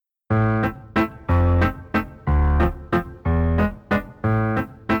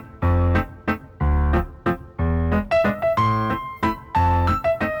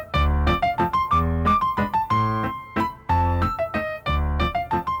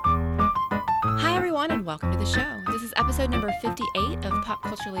everyone, and welcome to the show. This is episode number 58 of Pop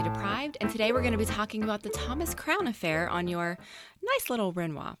Culturally Deprived, and today we're going to be talking about the Thomas Crown Affair on your nice little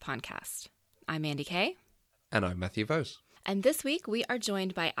Renoir podcast. I'm Mandy Kay. And I'm Matthew Vose. And this week we are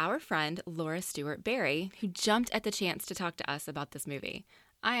joined by our friend Laura Stewart Barry, who jumped at the chance to talk to us about this movie.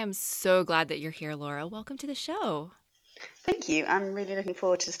 I am so glad that you're here, Laura. Welcome to the show. Thank you. I'm really looking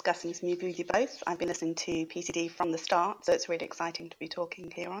forward to discussing this movie with you both. I've been listening to PCD from the start, so it's really exciting to be talking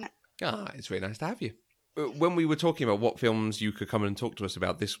here on it. It's really nice to have you. When we were talking about what films you could come and talk to us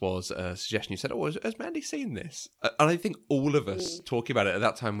about, this was a suggestion. You said, has Mandy seen this? And I think all of us talking about it at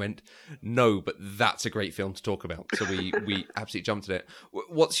that time went, no, but that's a great film to talk about. So we absolutely jumped at it.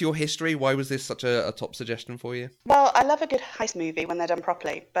 What's your history? Why was this such a top suggestion for you? Well, I love a good heist movie when they're done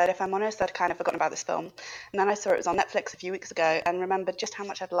properly, but if I'm honest, I'd kind of forgotten about this film. And then I saw it was on Netflix a few weeks ago and remembered just how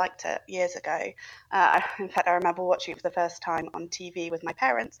much I'd liked it years ago. In fact, I remember watching it for the first time on TV with my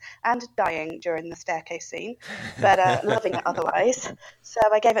parents and dying during the staircase scene, but loving it otherwise. So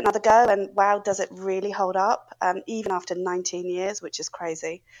I gave it another go, and wow, does it really hold up, even after 19 years, which is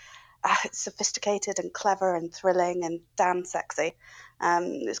crazy. It's sophisticated and clever and thrilling and damn sexy.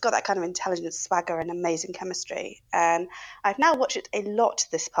 It's got that kind of intelligent swagger and amazing chemistry. And I've now watched it a lot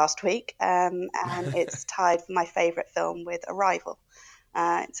this past week, and it's tied for my favourite film with Arrival.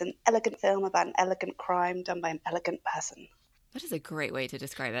 It's an elegant film about an elegant crime done by an elegant person. That is a great way to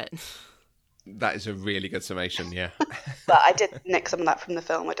describe it. That is a really good summation, yeah. But I did nick some of that from the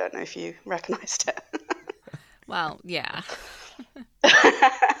film. I don't know if you recognised it. Well, yeah.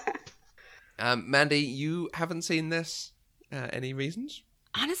 Mandy, you haven't seen this? Any reasons?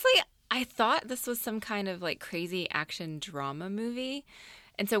 Honestly, I thought this was some kind of like crazy action drama movie.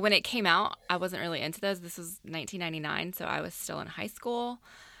 And so when it came out, I wasn't really into those. This was 1999, so I was still in high school.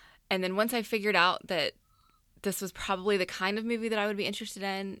 And then once I figured out that this was probably the kind of movie that I would be interested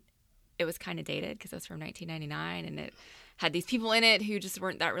in, it was kind of dated because it was from 1999 and it had these people in it who just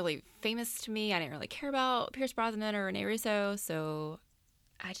weren't that really famous to me. I didn't really care about Pierce Brosnan or Rene Russo, so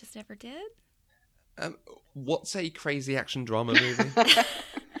I just never did. What's a crazy action drama movie?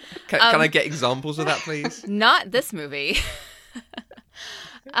 Can I get examples of that, please? Not this movie.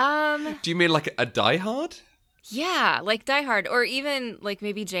 Do you mean like a Die Hard? Yeah, like Die Hard, or even like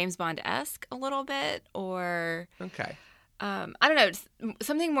maybe James Bond-esque a little bit, or okay. I don't know, just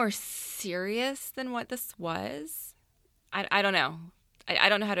something more serious than what this was. I don't know. I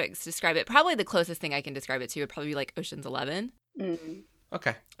don't know how to describe it. Probably the closest thing I can describe it to would probably be like Ocean's 11. Mm-hmm.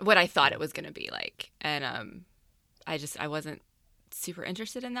 Okay. What I thought it was going to be like. And I wasn't super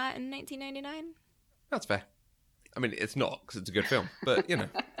interested in that in 1999. That's fair. I mean, it's not because it's a good film, but you know.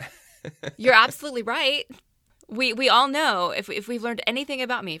 You're absolutely right. We all know, if we've learned anything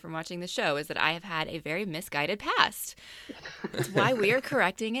about me from watching the show, is that I have had a very misguided past. That's why we are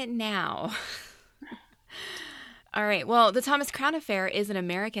correcting it now. All right. Well, The Thomas Crown Affair is an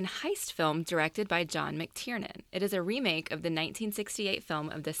American heist film directed by John McTiernan. It is a remake of the 1968 film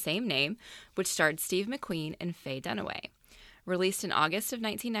of the same name, which starred Steve McQueen and Faye Dunaway. Released in August of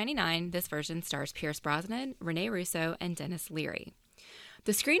 1999, this version stars Pierce Brosnan, Rene Russo, and Dennis Leary.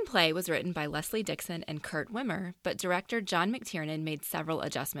 The screenplay was written by Leslie Dixon and Kurt Wimmer, but director John McTiernan made several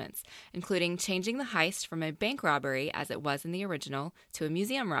adjustments, including changing the heist from a bank robbery, as it was in the original, to a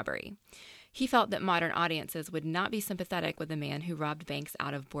museum robbery. He felt that modern audiences would not be sympathetic with a man who robbed banks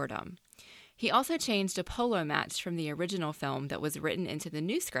out of boredom. He also changed a polo match from the original film that was written into the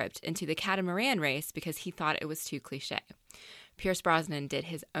new script into the catamaran race because he thought it was too cliché. Pierce Brosnan did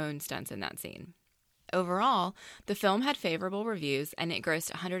his own stunts in that scene. Overall, the film had favorable reviews, and it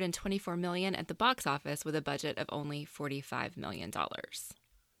grossed $124 million at the box office with a budget of only $45 million.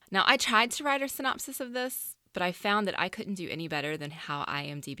 Now, I tried to write a synopsis of this, but I found that I couldn't do any better than how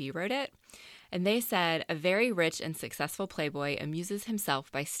IMDb wrote it. And they said, a very rich and successful playboy amuses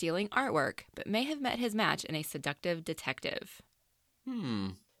himself by stealing artwork, but may have met his match in a seductive detective.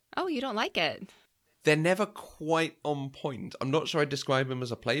 Oh, you don't like it? They're never quite on point. I'm not sure I'd describe him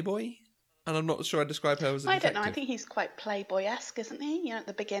as a playboy. And I'm not sure I'd describe her as a detective. I don't know. I think he's quite Playboy-esque, isn't he? You know, at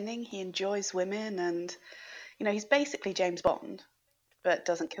the beginning, he enjoys women and, you know, he's basically James Bond, but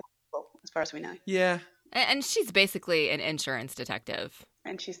doesn't kill people, as far as we know. Yeah. And she's basically an insurance detective.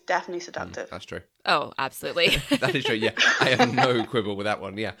 And she's definitely seductive. That's true. Oh, absolutely. That is true, yeah. I have no quibble with that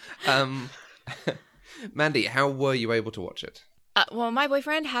one, yeah. Mandy, how were you able to watch it? Well, my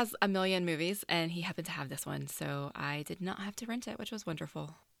boyfriend has a million movies, and he happened to have this one, so I did not have to rent it, which was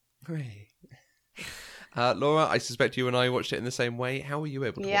wonderful. Great. Laura, I suspect you and I watched it in the same way. How were you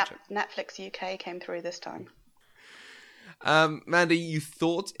able to watch it? Yeah, Netflix UK came through this time. Mandy, you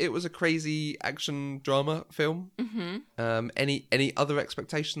thought it was a crazy action drama film. Mm-hmm. Any other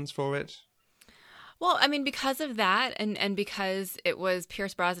expectations for it? Well, I mean, because of that, and because it was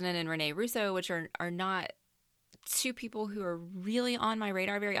Pierce Brosnan and Rene Russo, which are not two people who are really on my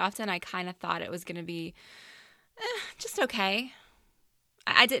radar very often, I kind of thought it was going to be just okay.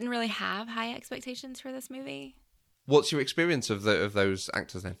 I didn't really have high expectations for this movie. What's your experience of those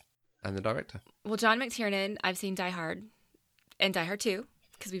actors then, and the director? Well, John McTiernan, I've seen Die Hard and Die Hard 2,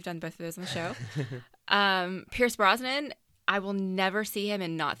 because we've done both of those on the show. Pierce Brosnan, I will never see him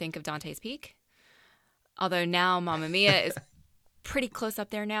and not think of Dante's Peak. Although now Mamma Mia is pretty close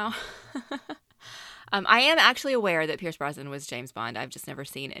up there now. I am actually aware that Pierce Brosnan was James Bond. I've just never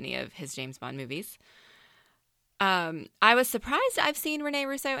seen any of his James Bond movies. I was surprised I've seen Rene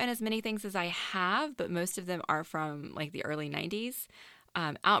Russo in as many things as I have, but most of them are from like the early 90s.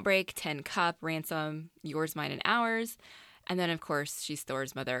 Outbreak, 10 Cup, Ransom, Yours, Mine, and Ours. And then, of course, she's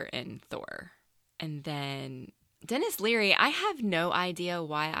Thor's mother in Thor. And then Dennis Leary, I have no idea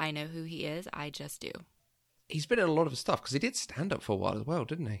why I know who he is. I just do. He's been in a lot of stuff, because he did stand up for a while as well,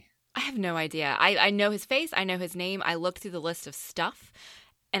 didn't he? I have no idea. I know his face. I know his name. I looked through the list of stuff,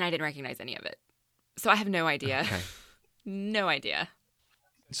 and I didn't recognize any of it. So I have no idea. Okay. No idea.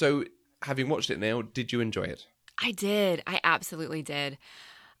 So, having watched it now, did you enjoy it? I did. I absolutely did.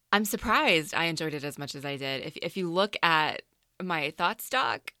 I'm surprised I enjoyed it as much as I did. If you look at my thoughts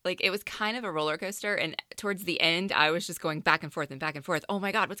doc, like, it was kind of a roller coaster, and towards the end, I was just going back and forth and back and forth. Oh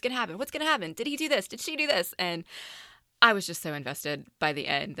my God, what's going to happen? What's going to happen? Did he do this? Did she do this? And I was just so invested by the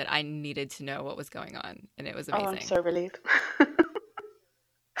end that I needed to know what was going on, and it was amazing. Oh, I'm so relieved.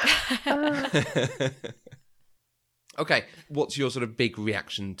 Okay, what's your sort of big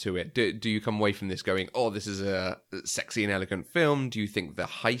reaction to it? Do you come away from this going, oh, this is a sexy and elegant film? Do you think the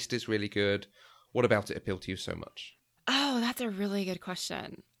heist is really good? What about it appealed to you so much? Oh, that's a really good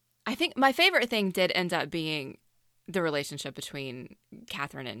question. I think my favorite thing did end up being the relationship between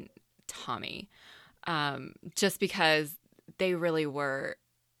Catherine and Tommy, just because they really were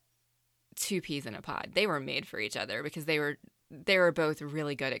two peas in a pod. They were made for each other because they were both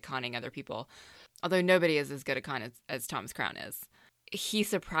really good at conning other people. Although nobody is as good at con as Thomas Crown is. He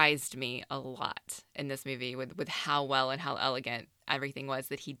surprised me a lot in this movie with how well and how elegant everything was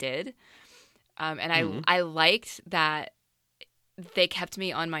that he did. And I liked that they kept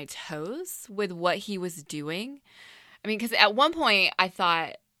me on my toes with what he was doing. I mean, because at one point I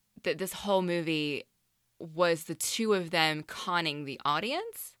thought that this whole movie was the two of them conning the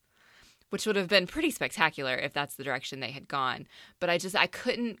audience, which would have been pretty spectacular if that's the direction they had gone. But I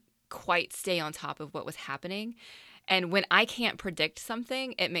couldn't quite stay on top of what was happening. And when I can't predict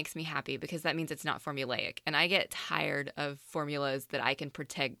something, it makes me happy because that means it's not formulaic. And I get tired of formulas that I can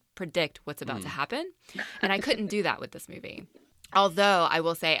predict what's about to happen. And I couldn't do that with this movie. Although I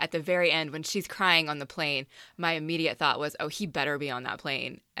will say at the very end, when she's crying on the plane, my immediate thought was, oh, he better be on that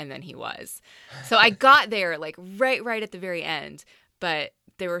plane. And then he was. So I got there like right at the very end. But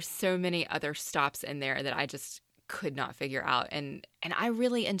there were so many other stops in there that I just could not figure out. And I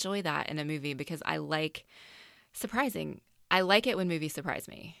really enjoy that in a movie because I like surprising. I like it when movies surprise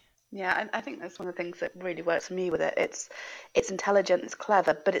me. Yeah, I think that's one of the things that really works for me with it. It's intelligent, it's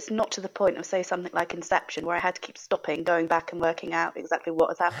clever, but it's not to the point of, say, something like Inception, where I had to keep stopping, going back and working out exactly what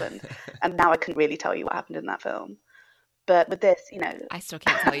has happened. And now I couldn't really tell you what happened in that film. But with this, I still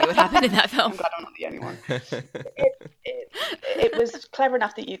can't tell you what happened in that film. I'm glad I'm not the only one. It was clever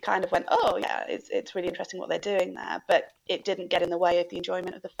enough that you kind of went, oh, yeah, it's really interesting what they're doing there, but it didn't get in the way of the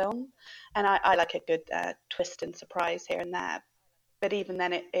enjoyment of the film. And I like a good twist and surprise here and there. But even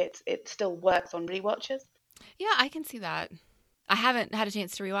then, it still works on rewatches. Yeah, I can see that. I haven't had a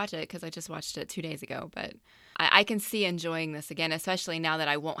chance to rewatch it because I just watched it 2 days ago, but I can see enjoying this again, especially now that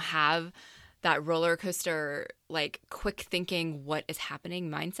I won't have that roller coaster, like, quick thinking what is happening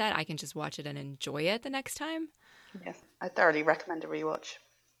mindset. I can just watch it and enjoy it the next time. Yes, I thoroughly recommend a rewatch.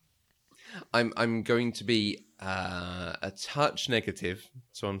 I'm going to be a touch negative,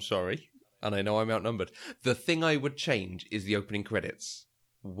 so I'm sorry, and I know I'm outnumbered. The thing I would change is the opening credits,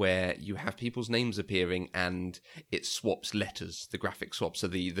 where you have people's names appearing and it swaps letters, the graphic swaps, so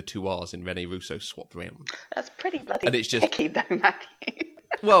the two R's in Rene Russo swap around. That's pretty bloody and it's just picky though, Matthew.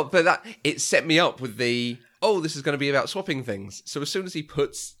 Well, but it set me up with this is going to be about swapping things. So as soon as he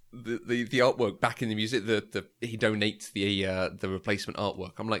puts the artwork back in the music, he donates the replacement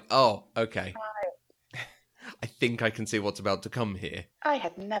artwork. I'm like, oh, okay. I think I can see what's about to come here. I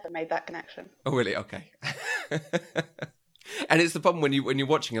had never made that connection. Oh, really? Okay. And it's the problem when you're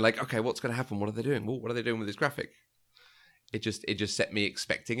watching, you're like, okay, what's going to happen? What are they doing? What are they doing with this graphic? It just set me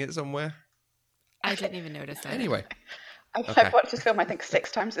expecting it somewhere. I didn't even notice that. Anyway. I've watched this film, I think,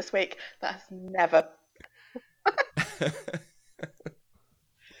 6 times this week. That's never...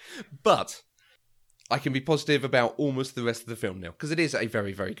 But I can be positive about almost the rest of the film now, because it is a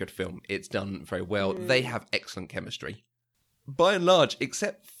very, very good film. It's done very well. They have excellent chemistry. By and large,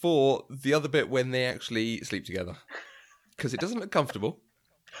 except for the other bit when they actually sleep together. Because it doesn't look comfortable.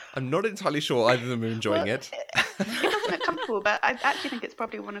 I'm not entirely sure either of them are enjoying it. It doesn't look comfortable, but I actually think it's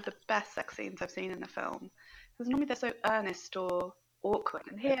probably one of the best sex scenes I've seen in a film. Because normally they're so earnest or awkward.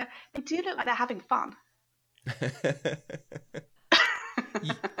 And here, they do look like they're having fun.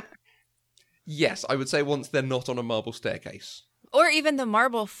 Yes, I would say once they're not on a marble staircase. Or even the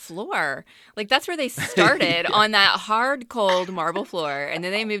marble floor. Like, that's where they started, on that hard, cold marble floor. And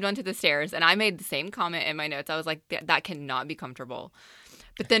then they moved onto the stairs. And I made the same comment in my notes. I was like, that cannot be comfortable.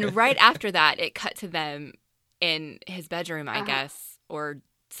 But then right after that, it cut to them in his bedroom, I guess, or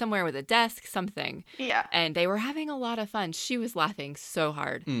somewhere with a desk, something. Yeah. And they were having a lot of fun. She was laughing so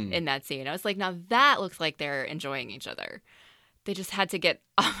hard in that scene. I was like, now that looks like they're enjoying each other. They just had to get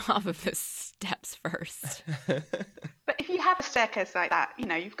off of the steps first. But if you have a staircase like that,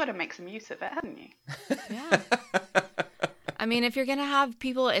 you've got to make some use of it, haven't you? Yeah. I mean, if you're going to have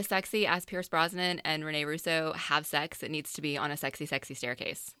people as sexy as Pierce Brosnan and Rene Russo have sex, it needs to be on a sexy, sexy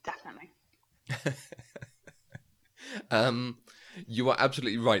staircase. Definitely. You are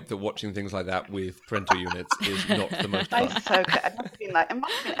absolutely right that watching things like that with parental units is not the most fun. I'm so good. It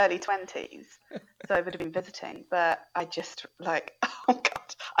must have been early 20s, so I would have been visiting, but I just oh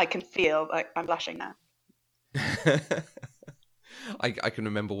God, I can feel like I'm blushing now. I can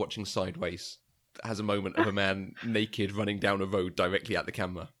remember watching Sideways. It has a moment of a man naked running down a road directly at the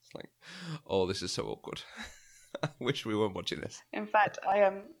camera. It's like, oh, this is so awkward. I wish we weren't watching this. In fact,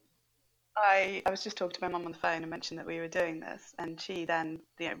 I was just talking to my mum on the phone and mentioned that we were doing this, and she then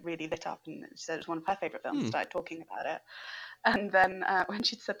really lit up and she said it was one of her favourite films. Started talking about it, and then when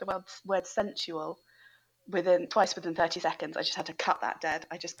she'd said the word sensual twice within 30 seconds, I just had to cut that dead.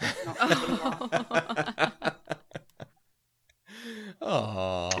 I just did not anymore.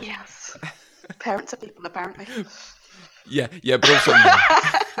 Aww. Yes, parents are people apparently. Yeah, but also.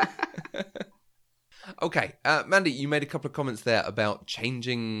 Okay, Mandy, you made a couple of comments there about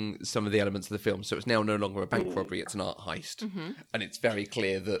changing some of the elements of the film. So it's now no longer a bank robbery, it's an art heist. Mm-hmm. And it's very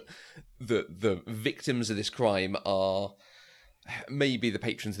clear that the victims of this crime are maybe the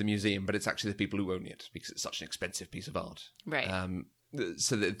patrons of the museum, but it's actually the people who own it because it's such an expensive piece of art. Right.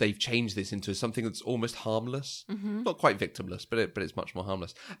 So that they've changed this into something that's almost harmless. Mm-hmm. Not quite victimless, but it's much more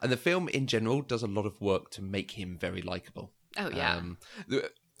harmless. And the film in general does a lot of work to make him very likable. Oh, yeah.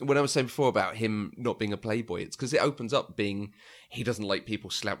 When I was saying before about him not being a playboy, it's because it opens up being he doesn't like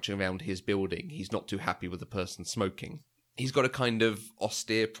people slouching around his building. He's not too happy with the person smoking. He's got a kind of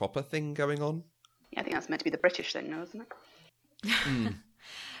austere, proper thing going on. Yeah, I think that's meant to be the British thing now, isn't it?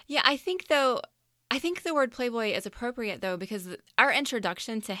 Yeah, I think the word playboy is appropriate, though, because our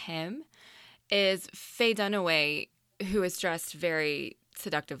introduction to him is Faye Dunaway, who is dressed very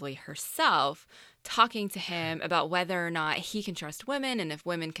seductively herself, talking to him about whether or not he can trust women and if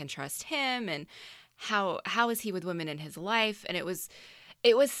women can trust him and how is he with women in his life. And it was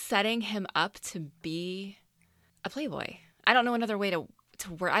setting him up to be a playboy. I don't know another way to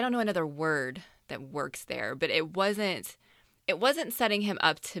word. I don't know another word that works there, but it wasn't setting him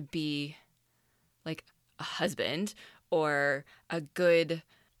up to be like a husband or a good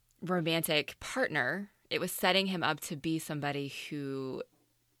romantic partner. It was setting him up to be somebody who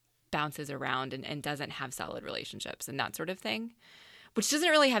bounces around and doesn't have solid relationships and that sort of thing, which doesn't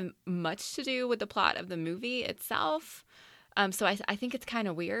really have much to do with the plot of the movie itself. So I think it's kind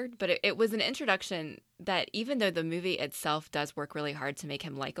of weird, but it was an introduction that even though the movie itself does work really hard to make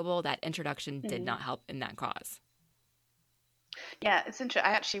him likable, that introduction did not help in that cause. Yeah, it's interesting.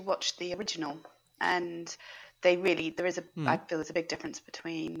 I actually watched the original, and I feel there's a big difference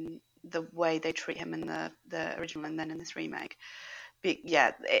between the way they treat him in the original and then in this remake. But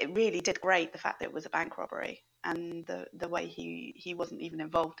yeah, it really did great, the fact that it was a bank robbery and the way he wasn't even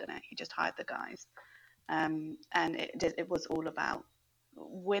involved in it. He just hired the guys. And it was all about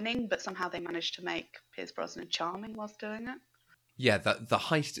winning, but somehow they managed to make Pierce Brosnan charming whilst doing it. Yeah, the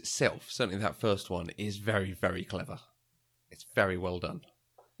heist itself, certainly that first one, is very, very clever. It's very well done.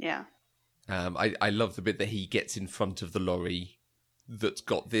 Yeah. I love the bit that he gets in front of the lorry that's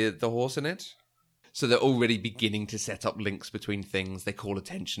got the horse in it. So they're already beginning to set up links between things. They call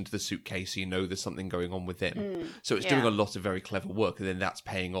attention to the suitcase, so you know there's something going on with him. So it's doing a lot of very clever work, and then that's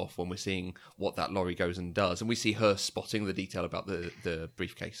paying off when we're seeing what that lorry goes and does. And we see her spotting the detail about the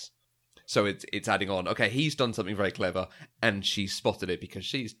briefcase. So it's adding on, okay, he's done something very clever, and she's spotted it because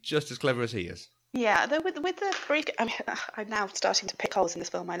she's just as clever as he is. Yeah, though with the brief, I'm now starting to pick holes in this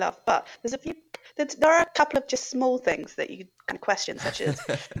film I love, but there's a few There are a couple of just small things that you kind of question, such as,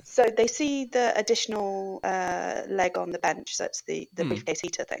 so they see the additional leg on the bench, so it's the briefcase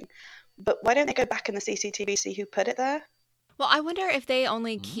heater thing. But why don't they go back in the CCTV, see who put it there? Well, I wonder if they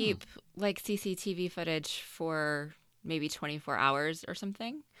only keep like CCTV footage for maybe 24 hours or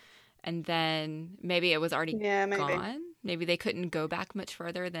something. And then maybe it was already gone. Maybe they couldn't go back much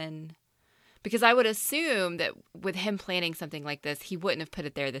further than... Because I would assume that with him planning something like this, he wouldn't have put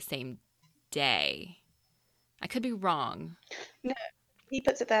it there the same day. I could be wrong. No, he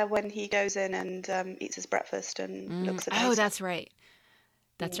puts it there when he goes in and eats his breakfast and looks at it. Oh, that's right.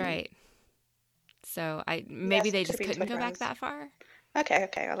 That's right. So maybe they just couldn't go back that far.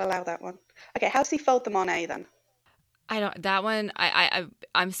 Okay, I'll allow that one. Okay, how does he fold the Monet then? That one,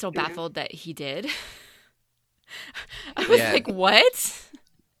 I'm still baffled that he did. I was like, what?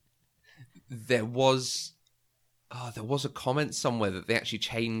 There was a comment somewhere that they actually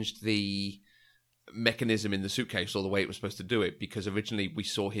changed the mechanism in the suitcase or the way it was supposed to do it, because originally we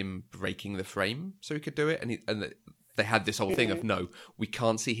saw him breaking the frame so he could do it, and they had this whole thing of, no, we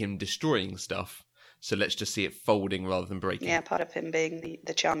can't see him destroying stuff, so let's just see it folding rather than breaking. Yeah, part of him being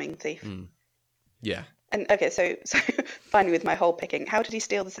the charming thief. Yeah. And okay, so finally with my whole picking, how did he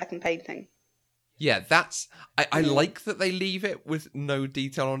steal the second painting? Yeah, I like that they leave it with no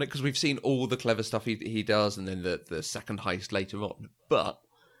detail on it, because we've seen all the clever stuff he does, and then the second heist later on. But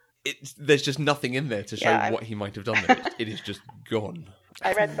there's just nothing in there to show what he might have done there. It is just gone.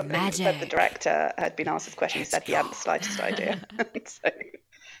 I read something that said the director had been asked this question. He said he hadn't the slightest idea.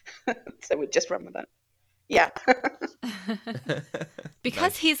 So we'd just run with it. Yeah.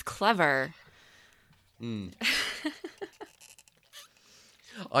 Because he's clever.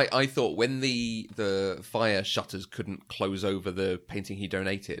 I thought when the fire shutters couldn't close over the painting he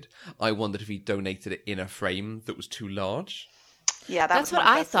donated, I wondered if he donated it in a frame that was too large. Yeah, that's what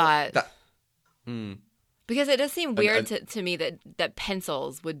I thought. Because it does seem weird to me that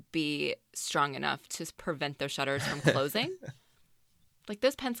pencils would be strong enough to prevent those shutters from closing. Like,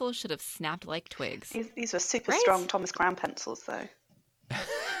 those pencils should have snapped like twigs. These were super strong Thomas Crown pencils, though.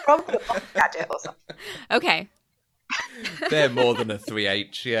 Probably a gadget or something. Okay. They're more than a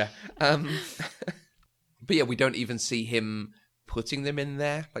 3H, yeah. But yeah, we don't even see him putting them in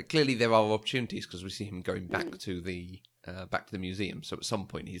there. Like, clearly there are opportunities, because we see him going back to the museum. So at some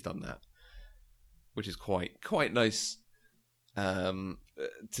point he's done that, which is quite nice to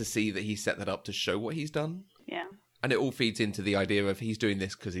see that he set that up to show what he's done. Yeah. And it all feeds into the idea of he's doing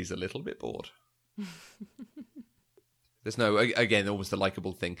this because he's a little bit bored. There's again, almost the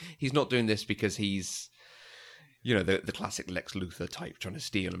likable thing. He's not doing this because he's, the classic Lex Luthor type, trying to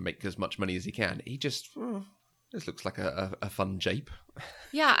steal and make as much money as he can. He just, this looks like a fun jape.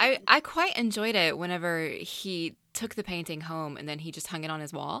 Yeah, I quite enjoyed it whenever he took the painting home and then he just hung it on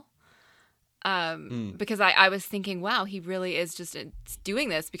his wall. Because I was thinking, wow, he really is just doing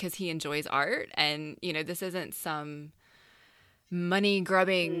this because he enjoys art. And, this isn't some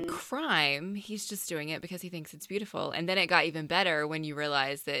money-grubbing crime. He's just doing it because he thinks it's beautiful. And then it got even better when you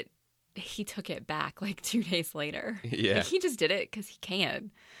realize that he took it back like 2 days later. Yeah. Like, he just did it because he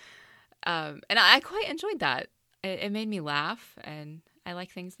can. And I quite enjoyed that. It made me laugh, and I like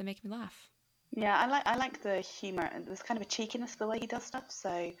things that make me laugh. Yeah, I like the humour. There's kind of a cheekiness to the way he does stuff.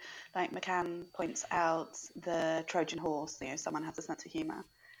 So, like McCann points out the Trojan horse, someone has a sense of humour.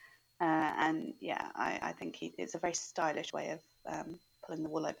 And yeah, I think it's a very stylish way of pulling the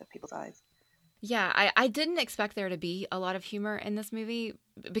wool over people's eyes. Yeah, I didn't expect there to be a lot of humor in this movie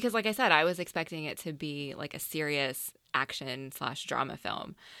because, like I said, I was expecting it to be like a serious action/drama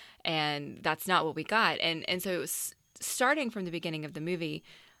film. And that's not what we got. And so starting from the beginning of the movie,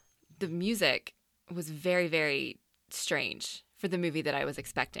 the music was very, very strange for the movie that I was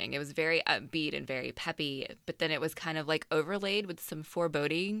expecting. It was very upbeat and very peppy, but then it was kind of like overlaid with some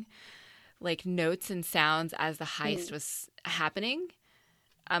foreboding, like notes and sounds as the heist was happening,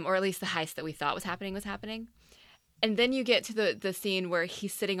 or at least the heist that we thought was happening. And then you get to the scene where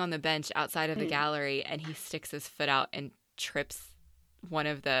he's sitting on the bench outside of the gallery and he sticks his foot out and trips one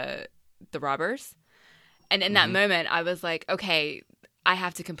of the robbers. And in that moment, I was like, okay, I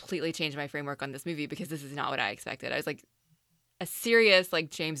have to completely change my framework on this movie because this is not what I expected. I was like, a serious, like,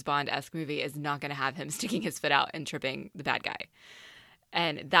 James Bond-esque movie is not going to have him sticking his foot out and tripping the bad guy.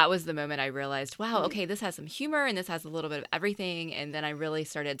 And that was the moment I realized, wow, okay, this has some humor and this has a little bit of everything. And then I really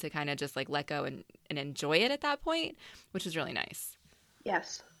started to kind of just like let go and enjoy it at that point, which was really nice.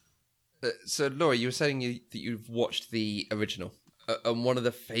 Yes. So, Laura, you were saying that you've watched the original. And one of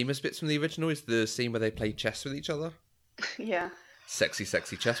the famous bits from the original is the scene where they play chess with each other. Yeah. Sexy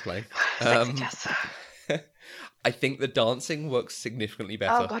chess play. Sexy chess. I think the dancing works significantly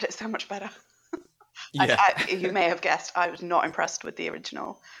better. Oh, God, it's so much better. Yeah. You may have guessed I was not impressed with the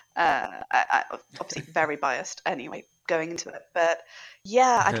original. Obviously very biased anyway going into it, but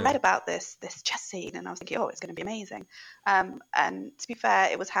yeah, I'd read about this chess scene and I was thinking, oh, it's going to be amazing. And to be fair,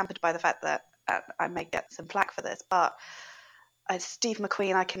 it was hampered by the fact that I may get some flack for this, but Steve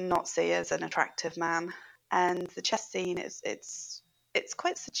McQueen I cannot see as an attractive man, and the chess scene it's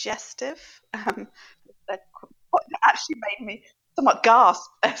quite suggestive. What actually made me somewhat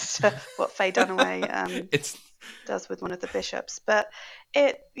gasp as to what Faye Dunaway does with one of the bishops. But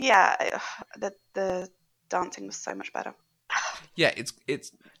the dancing was so much better. Yeah,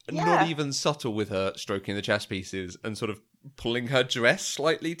 it's not even subtle with her stroking the chess pieces and sort of pulling her dress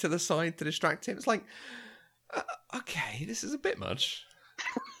slightly to the side to distract him. It's like, okay, this is a bit much.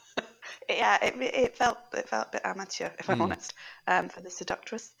 It felt a bit amateur, if I'm honest, for the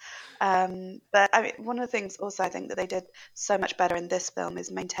seductress. But I mean, one of the things also I think that they did so much better in this film is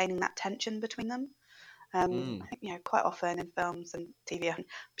maintaining that tension between them. I think, quite often in films and TV, I'm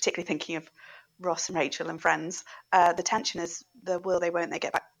particularly thinking of Ross and Rachel and Friends, the tension is the will they, won't they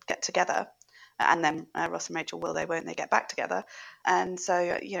get together, and then Ross and Rachel, will they, won't they get back together. And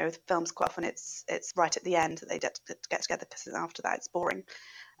so, the films quite often it's right at the end that they get together, because after that it's boring.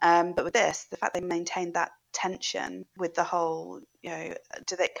 But with this, the fact they maintained that tension with the whole,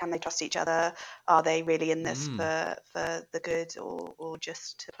 can they trust each other? Are they really in this for the good or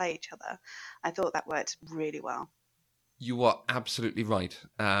just to play each other? I thought that worked really well. You are absolutely right.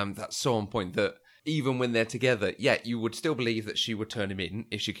 That's so on point that even when they're together, you would still believe that she would turn him in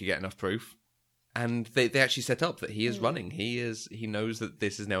if she could get enough proof. And they actually set up that he is running. He knows that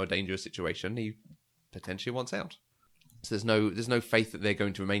this is now a dangerous situation. He potentially wants out. So there's no faith that they're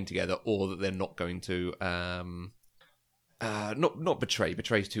going to remain together, or that they're not going to not betray.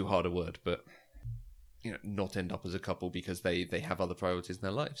 Betray is too hard a word, but not end up as a couple because they have other priorities in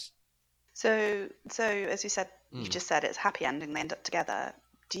their lives. So as you said, you've just said it's a happy ending. They end up together.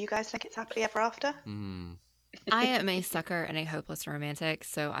 Do you guys think it's happily ever after? I am a sucker and a hopeless romantic,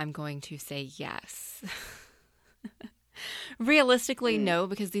 so I'm going to say yes. Realistically, no,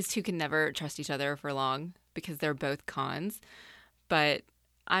 because these two can never trust each other for long because they're both cons. But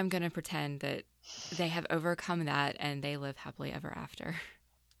I'm going to pretend that they have overcome that and they live happily ever after.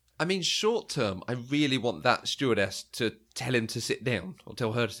 I mean, short term, I really want that stewardess to tell him to sit down, or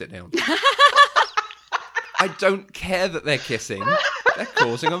tell her to sit down. I don't care that they're kissing. They're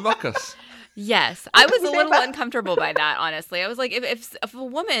causing a ruckus. Yes, I was a little uncomfortable by that, honestly. I was like, if a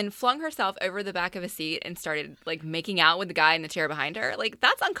woman flung herself over the back of a seat and started like making out with the guy in the chair behind her, like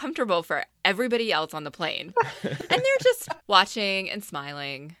that's uncomfortable for everybody else on the plane. And they're just watching and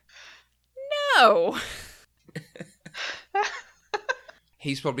smiling. No.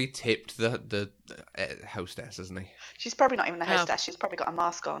 He's probably tipped the hostess, hasn't he? She's probably not even the hostess. She's probably got a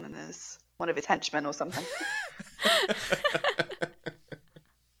mask on and is one of his henchmen or something.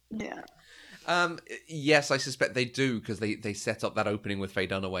 Yeah. Yes, I suspect they do, because they set up that opening with Faye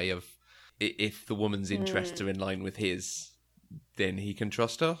Dunaway of if the woman's interests are in line with his, then he can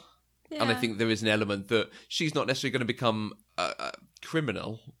trust her. Yeah. And I think there is an element that she's not necessarily going to become a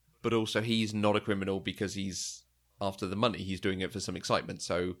criminal, but also he's not a criminal because he's after the money. He's doing it for some excitement.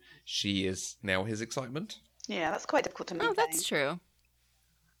 So she is now his excitement. Yeah, that's quite difficult to maintain. Oh, that's true.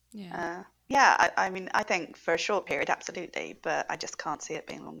 Yeah. I mean, I think for a short period, absolutely, but I just can't see it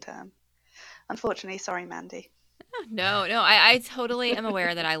being long term. Unfortunately, sorry, Mandy. No, I totally am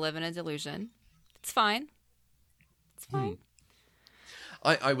aware that I live in a delusion. It's fine. It's fine.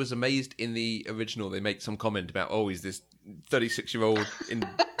 I was amazed in the original. They make some comment about, he's this 36-year-old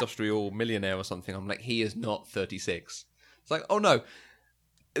industrial millionaire or something. I'm like, he is not 36. It's like, oh no,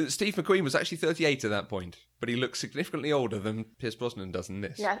 Steve McQueen was actually 38 at that point, but he looks significantly older than Pierce Brosnan does in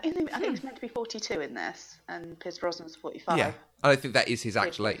this. Yeah, I think he's meant to be 42 in this, and Pierce Brosnan's 45. Yeah, and I think that is his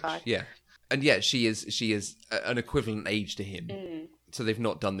actual age. Yeah. And yeah, she is an equivalent age to him. So they've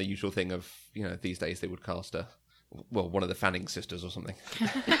not done the usual thing of, these days they would cast one of the Fanning sisters or something.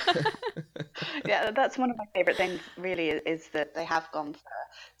 Yeah, that's one of my favourite things, really, is that they have gone for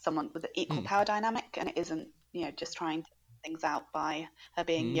someone with an equal power dynamic, and it isn't, just trying to things out by her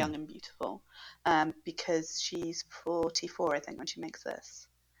being young and beautiful, because she's 44, I think, when she makes this,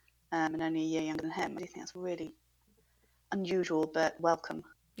 and only a year younger than him. I do think that's really unusual but welcome.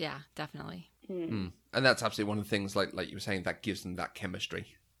 Yeah, definitely. And that's absolutely one of the things, like you were saying, that gives them that chemistry,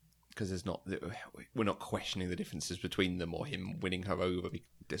 because we're not questioning the differences between them or him winning her over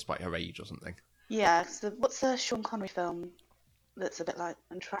despite her age or something. Yeah, so what's the Sean Connery film that's a bit like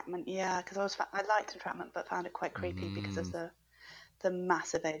Entrapment? Yeah, because I liked Entrapment but found it quite creepy because of the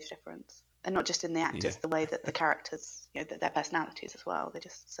massive age difference, and not just in the actors, the way that the characters, their personalities as well, they're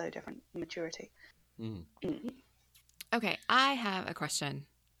just so different in maturity. Mm. Okay, I have a question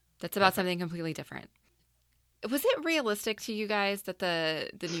that's about something completely different. Was it realistic to you guys that the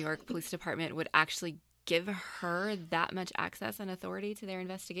New York Police Department would actually give her that much access and authority to their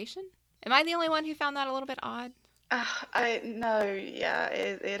investigation? Am I the only one who found that a little bit odd? I no, yeah,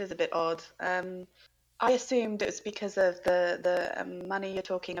 it is a bit odd. I assumed it was because of the money you're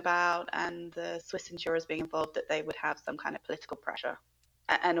talking about and the Swiss insurers being involved that they would have some kind of political pressure,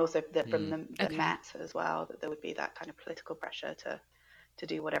 and also that from the Okay. Met as well, that there would be that kind of political pressure to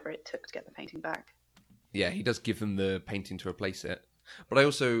do whatever it took to get the painting back. Yeah, he does give them the painting to replace it. But I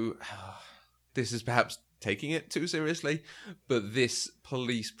also, this is perhaps taking it too seriously, but this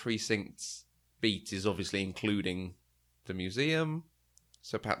police precinct's beat is obviously including the museum.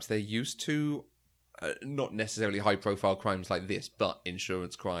 So perhaps they're used to not necessarily high-profile crimes like this, but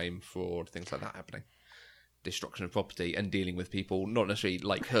insurance crime, fraud, things like that happening. Destruction of property and dealing with people, not necessarily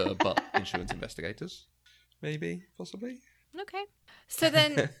like her, but insurance investigators. Maybe, possibly. Okay. So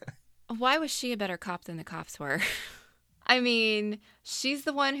then, why was she a better cop than the cops were? I mean, she's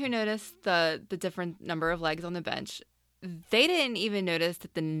the one who noticed the different number of legs on the bench. They didn't even notice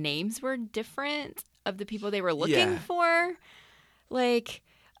that the names were different of the people they were looking for. Like,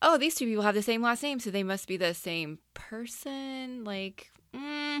 oh, these two people have the same last name, so they must be the same person. Like,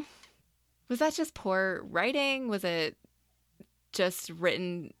 was that just poor writing? Was it just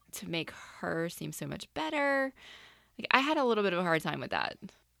written to make her seem so much better? Like, I had a little bit of a hard time with that.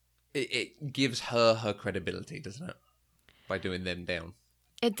 It gives her credibility, doesn't it? By doing them down.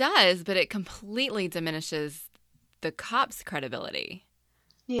 It does, but it completely diminishes the cops' credibility.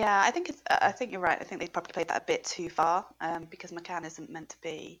 Yeah, I think you're right. I think they probably played that a bit too far, because McCann isn't meant to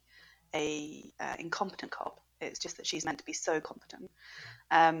be a incompetent cop. It's just that she's meant to be so competent.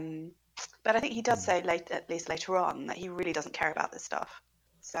 But I think he does say at least later on, that he really doesn't care about this stuff.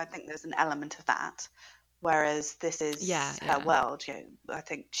 So I think there's an element of that. Whereas this is her world. You know, I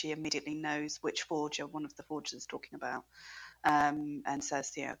think she immediately knows which forger one of the forgers is talking about, and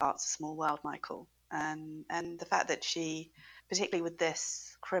says, you know, art's a small world, Michael. And the fact that she, particularly with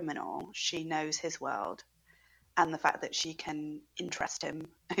this criminal, she knows his world, and the fact that she can interest him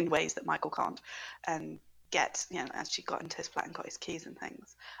in ways that Michael can't, and get, you know, as she got into his flat and got his keys and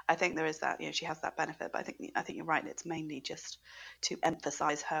things. I think there is that, you know, she has that benefit. But I think you're right. It's mainly just to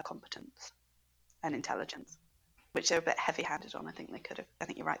emphasize her competence and intelligence, which they're a bit heavy-handed on. I think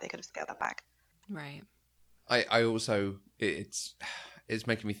you're right. They could have scaled that back. Right. I also, it's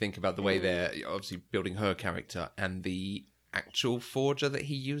making me think about the way they're obviously building her character and the actual forger that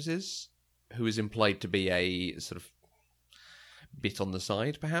he uses, who is implied to be a sort of bit on the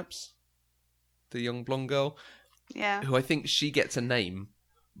side, perhaps. The young blonde girl. Yeah. Who I think she gets a name,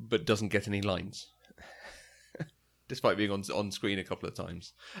 but doesn't get any lines. Despite being on screen a couple of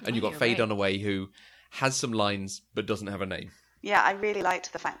times. And you've got Faye Dunaway, who has some lines, but doesn't have a name. Yeah, I really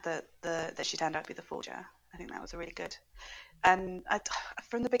liked the fact that that she turned out to be the forger. I think that was really good. And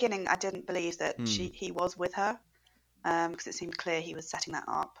from the beginning, I didn't believe that he was with her, because it seemed clear he was setting that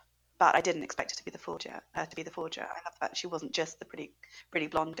up. But I didn't expect her to be the forger. I love the fact that she wasn't just the pretty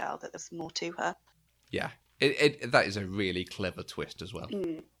blonde girl. That there's more to her. Yeah, that is a really clever twist as well.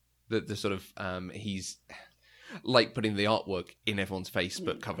 The sort of he's like putting the artwork in everyone's face,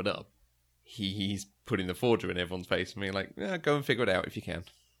 but covered up. He's putting the forger in everyone's face and being like, yeah, go and figure it out if you can.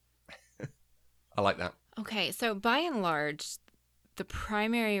 I like that. Okay, so by and large, the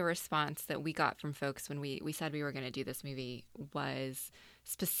primary response that we got from folks when we said we were going to do this movie was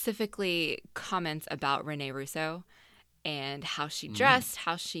specifically comments about Rene Russo and how she dressed,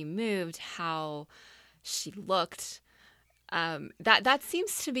 how she moved, how she looked. That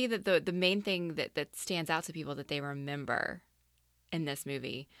seems to be the main thing that stands out to people that they remember in this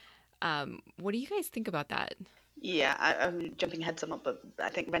movie. What do you guys think about that? Yeah, I'm jumping ahead somewhat, but I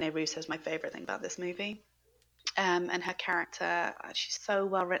think Rene Russo is my favourite thing about this movie. And her character, she's so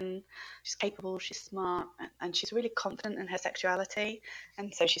well written, she's capable, she's smart, and she's really confident in her sexuality,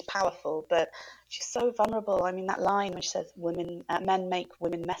 and so she's powerful, but she's so vulnerable. I mean, that line when she says, men make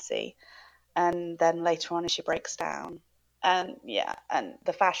women messy, and then later on as she breaks down. And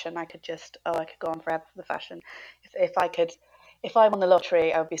the fashion, I could go on forever for the fashion. If I won the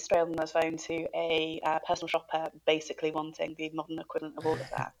lottery, I would be straight on the phone to a personal shopper, basically wanting the modern equivalent of all of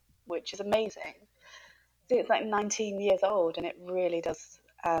that, which is amazing. See, it's like 19 years old, and it really does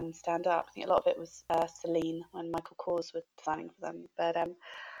stand up. I think a lot of it was Celine when Michael Kors was designing for them. But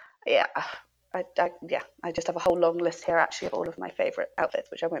I just have a whole long list here actually of all of my favourite outfits,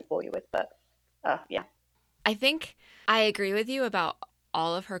 which I won't bore you with. But yeah. I think I agree with you about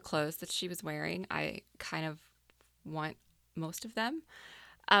all of her clothes that she was wearing. I kind of want most of them.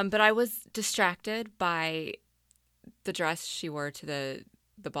 But I was distracted by the dress she wore to the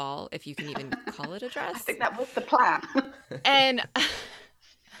ball, if you can even call it a dress. I think that was the plan. And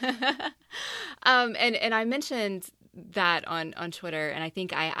and I mentioned that on Twitter, and I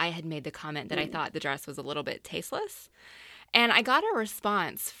think I had made the comment that I thought the dress was a little bit tasteless. And I got a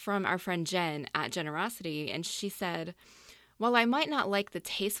response from our friend Jen at Generosity, and she said, "While I might not like the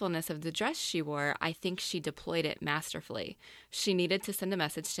tastefulness of the dress she wore, I think she deployed it masterfully. She needed to send a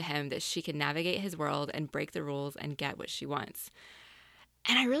message to him that she can navigate his world and break the rules and get what she wants."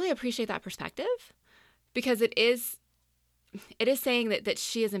 And I really appreciate that perspective, because it is saying that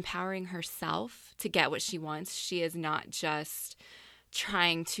she is empowering herself to get what she wants. She is not just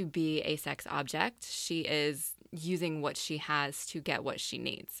trying to be a sex object. She is using what she has to get what she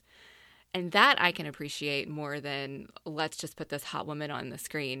needs. And that I can appreciate more than, let's just put this hot woman on the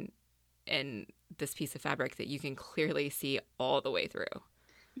screen in this piece of fabric that you can clearly see all the way through.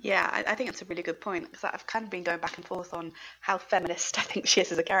 Yeah, I think it's a really good point, because I've kind of been going back and forth on how feminist I think she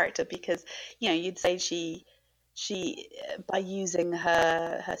is as a character, because, you'd say she by using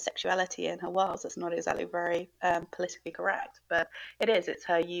her sexuality and her wiles, it's not exactly very politically correct, but it's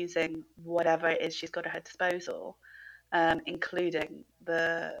her using whatever it is she's got at her disposal, including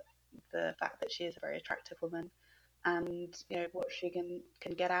the fact that she is a very attractive woman, and what she can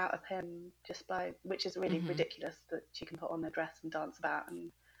get out of him, just by, which is really ridiculous, that she can put on a dress and dance about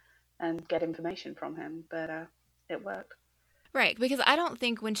and get information from him, but it worked. Right, because I don't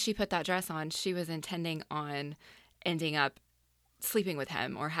think when she put that dress on, she was intending on ending up sleeping with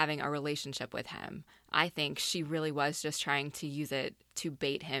him or having a relationship with him. I think she really was just trying to use it to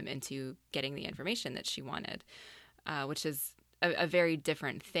bait him into getting the information that she wanted, which is a very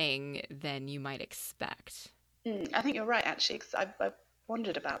different thing than you might expect. I think you're right, actually, because I've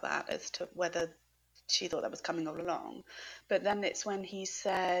wondered about that, as to whether she thought that was coming all along. But then it's when he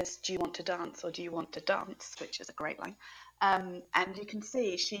says, "Do you want to dance or do you want to dance?" which is a great line. And you can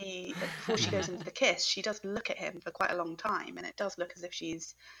see before she goes into the kiss, she does look at him for quite a long time, and it does look as if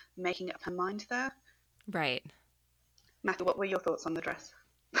she's making up her mind there. Right. Matthew, what were your thoughts on the dress?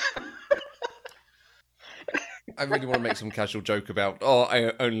 I really want to make some casual joke about,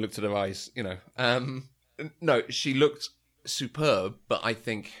 I only looked at her eyes, No, she looked superb, but I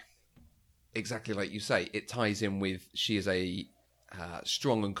think, exactly like you say, it ties in with, she is a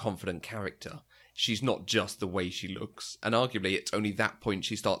strong and confident character. She's not just the way she looks. And arguably, it's only that point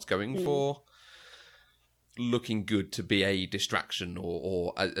she starts going for looking good to be a distraction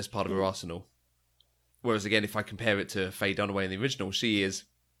or as part of her arsenal. Whereas, again, if I compare it to Faye Dunaway in the original, she is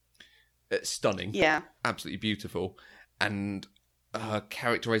stunning. Yeah. Absolutely beautiful. And her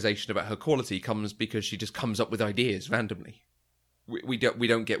characterization about her quality comes because she just comes up with ideas randomly. We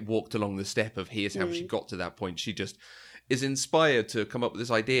don't get walked along the step of here's how she got to that point. She just is inspired to come up with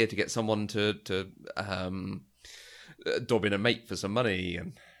this idea to get someone to dob in a mate for some money,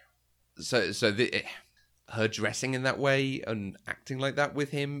 and her dressing in that way and acting like that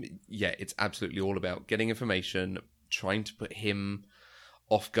with him, it's absolutely all about getting information, trying to put him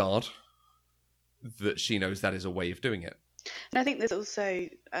off guard, that she knows that is a way of doing it. And I think there's also,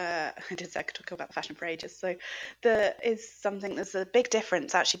 I could talk about fashion for ages, so there's a big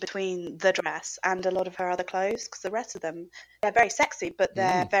difference actually between the dress and a lot of her other clothes, because the rest of them, they're very sexy, but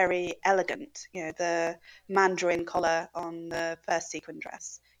they're very elegant. The mandarin collar on the first sequin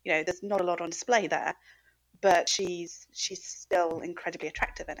dress, there's not a lot on display there, but she's still incredibly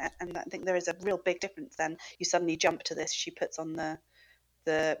attractive in it, and I think there is a real big difference then. You suddenly jump to this, she puts on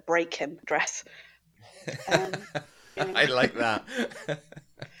the break him dress. I like that.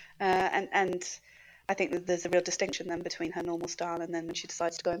 And I think that there's a real distinction then between her normal style and then when she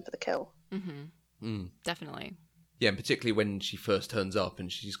decides to go in for the kill. Definitely. Yeah, and particularly when she first turns up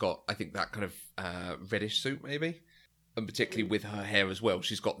and she's got, I think, that kind of reddish suit maybe. And particularly with her hair as well.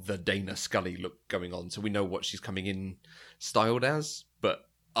 She's got the Dana Scully look going on. So we know what she's coming in styled as, but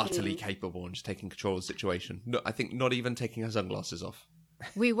utterly capable and just taking control of the situation. No, I think not even taking her sunglasses off.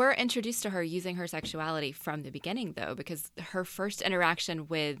 We were introduced to her using her sexuality from the beginning, though, because her first interaction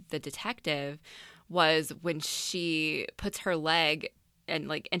with the detective was when she puts her leg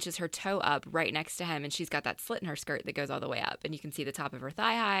and inches her toe up right next to him, and she's got that slit in her skirt that goes all the way up, and you can see the top of her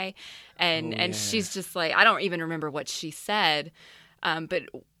thigh high, and she's just I don't even remember what she said, but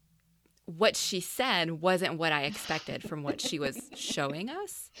what she said wasn't what I expected from what she was showing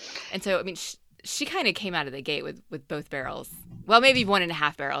us. And so, I mean, she kind of came out of the gate with both barrels. Well, maybe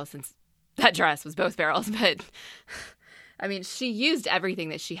 1.5 barrels, since that dress was both barrels. But, I mean, she used everything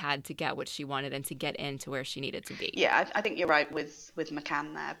that she had to get what she wanted and to get into where she needed to be. Yeah, I think you're right with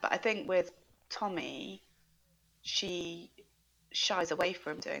McCann there. But I think with Tommy, she shies away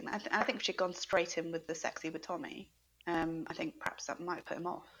from doing that. I think if she'd gone straight in with the sexy with Tommy, I think perhaps that might put him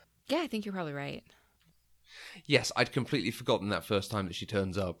off. Yeah, I think you're probably right. Yes, I'd completely forgotten that first time that she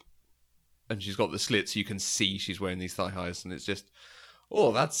turns up and she's got the slits. You can see she's wearing these thigh highs, and it's just,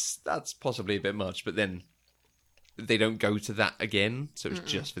 oh, that's possibly a bit much. But then they don't go to that again, so it's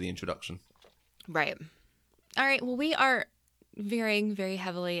just for the introduction. Right. All right, well, we are veering very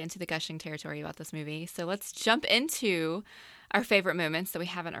heavily into the gushing territory about this movie, so let's jump into our favorite moments that we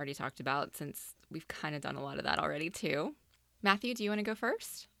haven't already talked about, since we've kind of done a lot of that already too. Matthew, do you want to go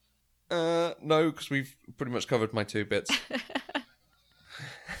first? No, because we've pretty much covered my 2 bits.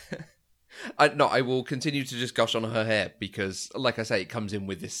 I will continue to just gush on her hair because, like I say, it comes in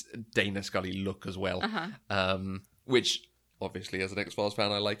with this Dana Scully look as well, which obviously, as an X-Files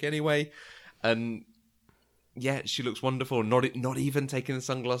fan, I like anyway. And yeah, she looks wonderful. Not even taking the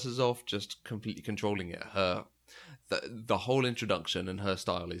sunglasses off, just completely controlling it. The whole introduction and her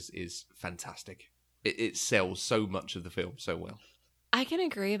style is fantastic. It sells so much of the film so well. I can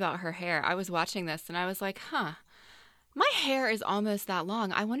agree about her hair. I was watching this and I was like, my hair is almost that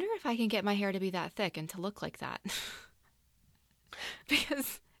long. I wonder if I can get my hair to be that thick and to look like that.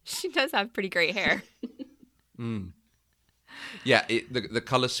 Because she does have pretty great hair. Yeah, the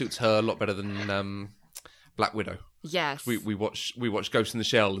colour suits her a lot better than Black Widow. Yes. We watched Ghost in the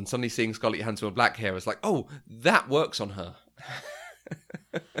Shell, and suddenly seeing Scarlett Johansson with black hair is like, oh, that works on her.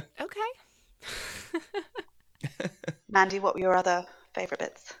 Okay. Mandy, what were your other favourite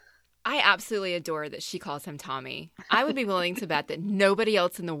bits? I absolutely adore that she calls him Tommy. I would be willing to bet that nobody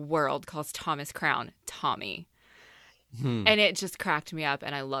else in the world calls Thomas Crown Tommy. And it just cracked me up,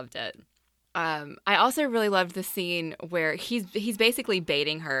 and I loved it. I also really loved the scene where he's basically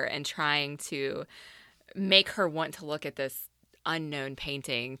baiting her and trying to make her want to look at this unknown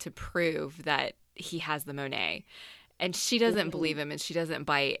painting to prove that he has the Monet. And she doesn't believe him, and she doesn't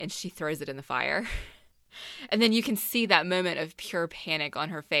bite, and she throws it in the fire. And then you can see that moment of pure panic on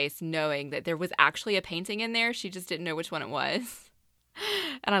her face, knowing that there was actually a painting in there. She just didn't know which one it was.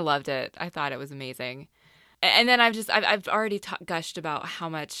 And I loved it. I thought it was amazing. And then I've already gushed about how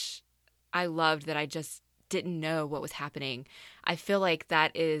much I loved that I just didn't know what was happening. I feel like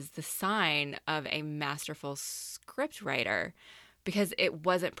that is the sign of a masterful script writer, because it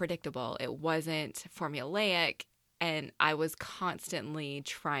wasn't predictable. It wasn't formulaic. And I was constantly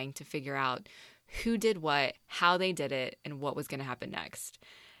trying to figure out who did what, how they did it, and what was going to happen next.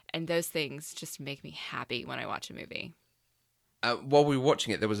 And those things just make me happy when I watch a movie. While we were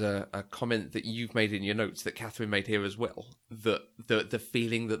watching it, there was a comment that you've made in your notes that Catherine made here as well. That the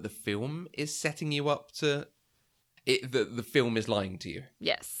feeling that the film is setting you up to... the film is lying to you.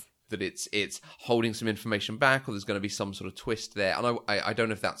 Yes. That it's holding some information back, or there's going to be some sort of twist there. And I don't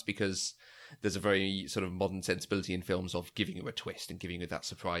know if that's because there's a very sort of modern sensibility in films of giving you a twist and giving you that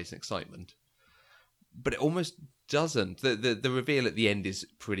surprise and excitement. But it almost doesn't. The reveal at the end is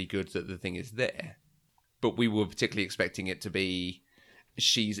pretty good that the thing is there. But we were particularly expecting it to be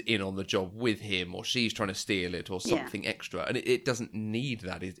she's in on the job with him, or she's trying to steal it, or something extra. And it doesn't need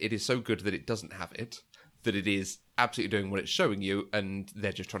that. It is so good that it doesn't have it, that it is absolutely doing what it's showing you, and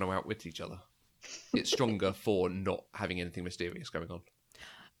they're just trying to outwit each other. It's stronger for not having anything mysterious going on.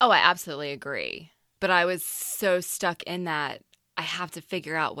 Oh, I absolutely agree. But I was so stuck in that I have to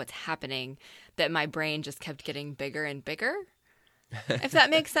figure out what's happening that my brain just kept getting bigger and bigger, if that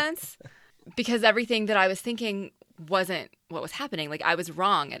makes sense. Because everything that I was thinking wasn't what was happening. Like, I was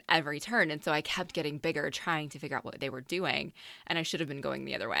wrong at every turn. And so I kept getting bigger, trying to figure out what they were doing. And I should have been going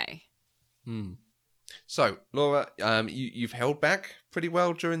the other way. So, Laura, you've held back pretty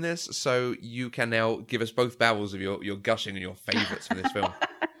well during this. So you can now give us both barrels of your gushing and your favourites for this film.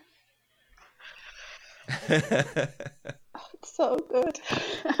 It's so good.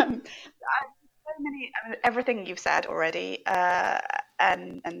 Everything you've said already,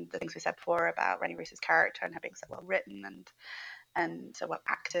 and the things we said before about Renée Russo's character and her being so well written and so well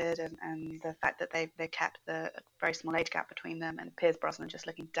acted, and the fact that they kept the very small age gap between them, and Pierce Brosnan just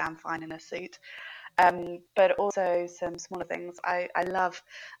looking damn fine in a suit. But also some smaller things. I love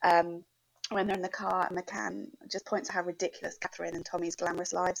when they're in the car and McCann just points out how ridiculous Catherine and Tommy's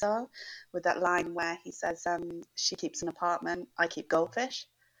glamorous lives are, with that line where he says, she keeps an apartment, I keep goldfish.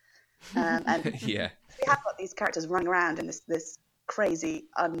 And yeah, we have got these characters running around in this crazy,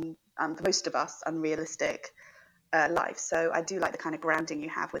 for most of us, unrealistic life. So I do like the kind of grounding you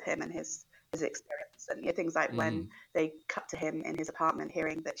have with him and his experience, and things like when they cut to him in his apartment,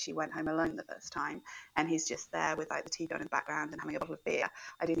 hearing that she went home alone the first time, and he's just there with like the TV on in the background and having a bottle of beer.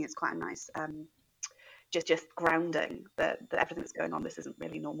 I do think it's quite a nice, just grounding that everything that's going on. This isn't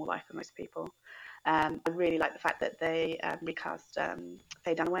really normal life for most people. I really like the fact that they recast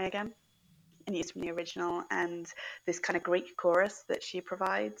Faye Dunaway again and used from the original, and this kind of Greek chorus that she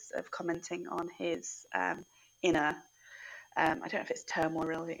provides of commenting on his inner, I don't know if it's turmoil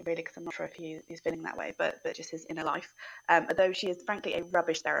really, because I'm not sure if he's feeling that way, but just his inner life. Although she is frankly a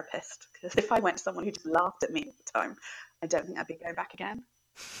rubbish therapist, because if I went to someone who just laughed at me at the time, I don't think I'd be going back again.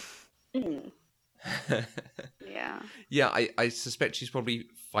 Yeah. Yeah, I suspect she's probably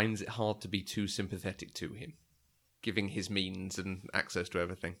finds it hard to be too sympathetic to him, giving his means and access to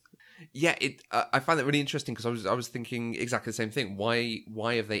everything. Yeah, I find that really interesting because I was thinking exactly the same thing.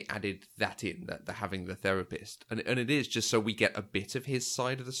 Why have they added that in, that they're having the therapist? And it is just so we get a bit of his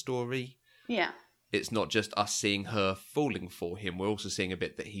side of the story. Yeah. It's not just us seeing her falling for him. We're also seeing a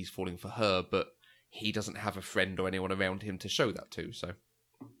bit that he's falling for her, but he doesn't have a friend or anyone around him to show that to. So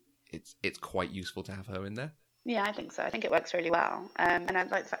it's quite useful to have her in there. Yeah, I think so. I think it works really well. And I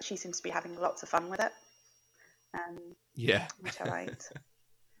like the fact she seems to be having lots of fun with it. Yeah. Which I liked.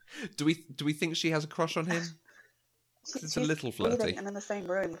 Do we think she has a crush on him? It's a little flirty. And in the same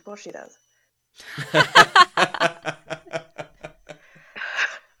room, of course she does.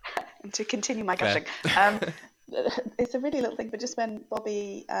 And to continue my gushing, it's a really little thing, but just when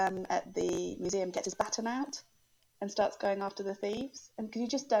Bobby at the museum gets his baton out and starts going after the thieves, and because you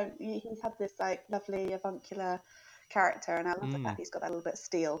just don't, he's had this like lovely avuncular character, and I love the fact he's got that little bit of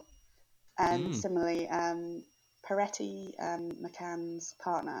steel. And similarly, Peretti, McCann's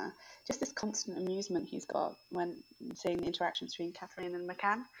partner, just this constant amusement he's got when seeing the interaction between Catherine and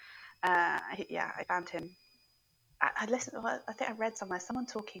McCann. I found him. I listened. I think I read somewhere someone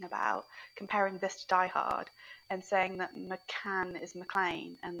talking about comparing this to Die Hard and saying that McCann is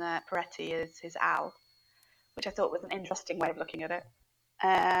McClane and that Peretti is his Al, which I thought was an interesting way of looking at it.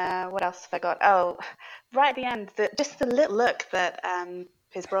 What else have I got? Oh, right at the end, just the little look that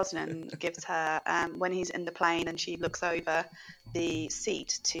Pierce Brosnan gives her when he's in the plane and she looks over the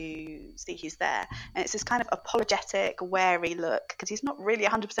seat to see he's there. And it's this kind of apologetic, wary look, because he's not really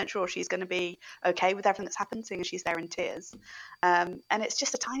 100% sure she's going to be okay with everything that's happened, seeing as she's there in tears. And it's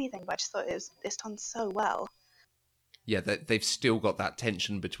just a tiny thing, but I just thought it's done so well. Yeah, they've still got that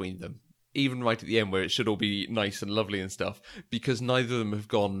tension between them, even right at the end where it should all be nice and lovely and stuff, because neither of them have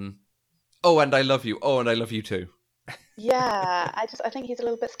gone, oh, and I love you, oh, and I love you too. Yeah, I think he's a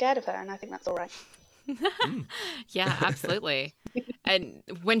little bit scared of her, and I think that's all right. Yeah, absolutely. And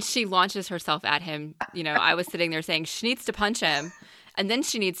when she launches herself at him, I was sitting there saying she needs to punch him, and then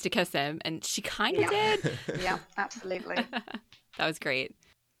she needs to kiss him, and she kind of did. Yeah, absolutely. That was great.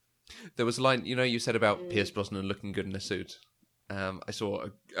 There was a line, you said about Pierce Brosnan looking good in a suit. I saw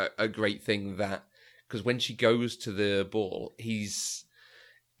a great thing that, because when she goes to the ball, he's,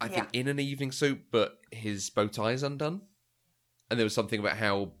 I think, in an evening suit, but his bow tie is undone. And there was something about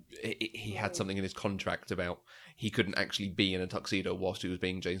how he had something in his contract about he couldn't actually be in a tuxedo whilst he was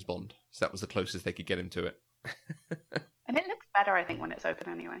being James Bond. So that was the closest they could get him to it. And it looks better, I think, when it's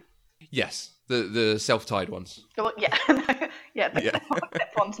open anyway. Yes, the self-tied ones. Well, yeah. The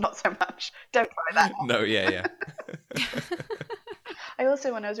ones not so much. Don't try that one. No, yeah. I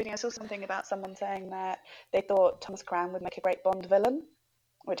also, when I was reading, I saw something about someone saying that they thought Thomas Crown would make a great Bond villain,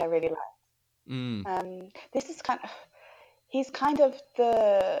 which I really liked. This is he's kind of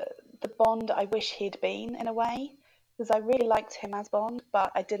the Bond I wish he'd been, in a way, because I really liked him as Bond,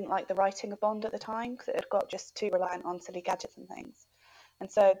 but I didn't like the writing of Bond at the time because it had got just too reliant on silly gadgets and things.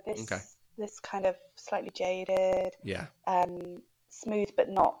 And so this kind of slightly jaded, smooth but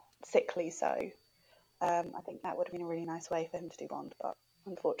not sickly so. I think that would have been a really nice way for him to do Bond, but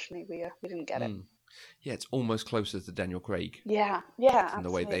unfortunately we didn't get it. Yeah, it's almost closer to Daniel Craig. Yeah, in absolutely.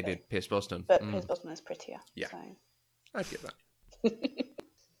 the way they did Pierce Brosnan. But Pierce Brosnan is prettier. Yeah, so. I'd get that.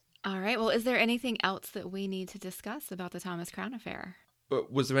 All right, well, is there anything else that we need to discuss about the Thomas Crown affair?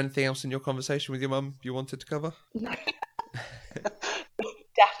 But was there anything else in your conversation with your mum you wanted to cover? No.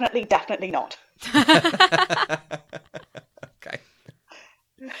 Definitely not. Okay.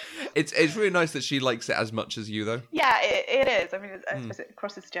 It's really nice that she likes it as much as you, though. Yeah, it is. I mean, I suppose it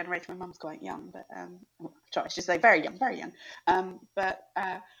crosses the generation. My mum's quite young, but sorry, I should say very young. I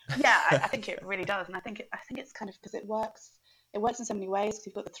think it really does, and I think it's kind of because it works. It works in so many ways. Because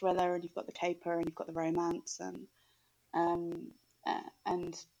you've got the thriller, and you've got the caper, and you've got the romance, and I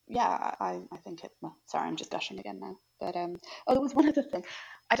think it. Well, sorry, I'm just gushing again now. But there was one other thing.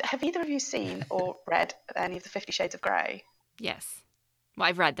 Have either of you seen or read any of the 50 Shades of Grey? Yes. Well,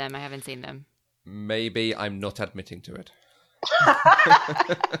 I've read them. I haven't seen them. Maybe I'm not admitting to it.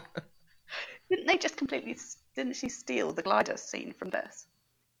 Didn't she steal the glider scene from this?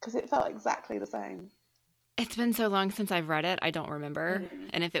 Because it felt exactly the same. It's been so long since I've read it, I don't remember.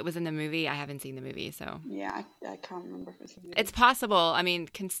 And if it was in the movie, I haven't seen the movie, so. Yeah, I can't remember if it was in the movie. It's possible. I mean,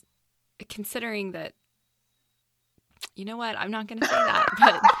 considering that, you know what? I'm not going to say that,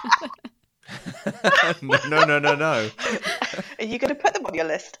 but No. Are you going to put them on your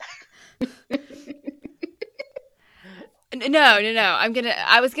list? no.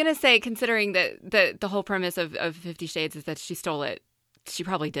 I was gonna say, considering that the whole premise of 50 Shades is that she stole it. She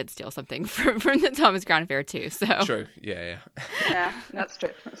probably did steal something from the Thomas Crown Affair too. So True. Yeah. Yeah, that's true.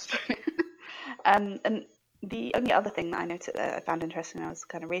 That's true. And the only other thing that I noted that I found interesting when I was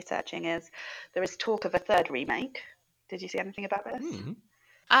kind of researching is there is talk of a third remake. Did you see anything about this?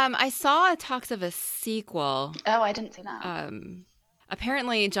 I saw talks of a sequel. Oh, I didn't see that.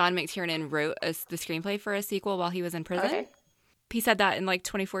 Apparently, John McTiernan wrote the screenplay for a sequel while he was in prison. Okay. He said that in like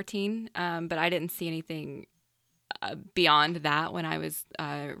 2014, but I didn't see anything beyond that when I was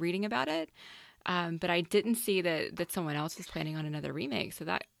reading about it. But I didn't see that someone else was planning on another remake. So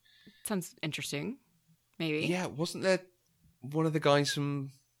that sounds interesting. Maybe. Yeah, wasn't there one of the guys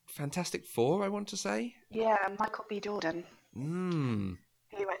from Fantastic Four, I want to say? Yeah, Michael B. Jordan. Hmm.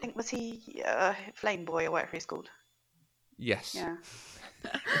 Who I think was he Flame Boy or whatever he's called. Yes. Yeah.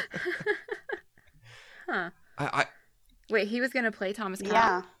 Huh. I Wait, he was going to play Thomas Crown?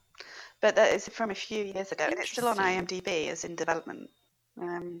 Yeah. But that is from a few years ago, and it's still on Interesting. IMDb as in development.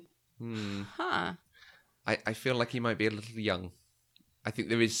 Huh. I feel like he might be a little young. I think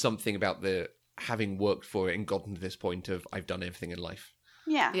there is something about the having worked for it and gotten to this point of I've done everything in life.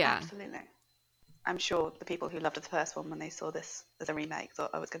 Yeah, Yeah. absolutely. I'm sure the people who loved the first one when they saw this as a remake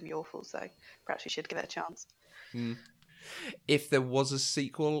thought, oh, it's going to be awful, so perhaps we should give it a chance. If there was a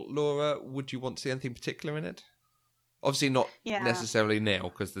sequel, Laura, would you want to see anything particular in it? Obviously not Yeah. necessarily now,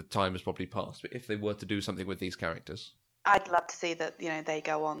 because the time has probably passed, but if they were to do something with these characters. I'd love to see that, they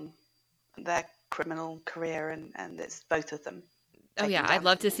go on their criminal career and it's both of them. Oh, yeah. taking I'd down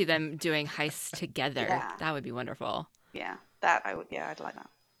love to people. see them doing heists together. Yeah. That would be wonderful. Yeah, that I would. Yeah, I'd like that.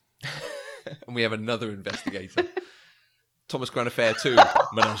 And we have another investigator. Thomas Crown Affair 2,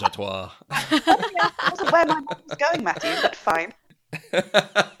 Ménage à Trois. That wasn't where my mind was going, Matthew, but fine.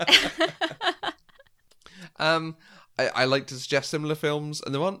 I like to suggest similar films,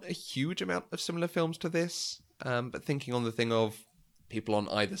 and there aren't a huge amount of similar films to this, but thinking on the thing of people on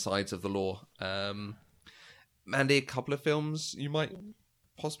either sides of the law. Mandy, a couple of films you might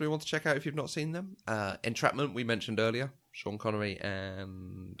possibly want to check out if you've not seen them. Entrapment, we mentioned earlier, Sean Connery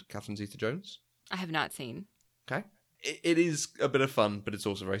and Catherine Zeta-Jones. I have not seen. Okay. It is a bit of fun, but it's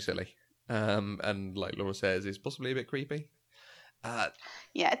also very silly. And like Laura says, it's possibly a bit creepy.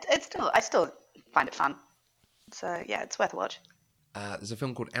 Yeah, I still find it fun. So yeah, it's worth a watch. There's a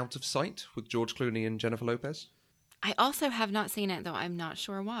film called Out of Sight with George Clooney and Jennifer Lopez. I also have not seen it, though I'm not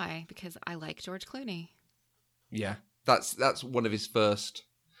sure why, because I like George Clooney. Yeah, that's one of his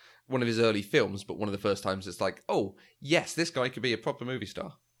early films, but one of the first times it's like, oh, yes, this guy could be a proper movie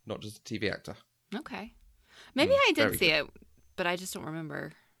star, not just a TV actor. Okay. Maybe I did very see good. it, but I just don't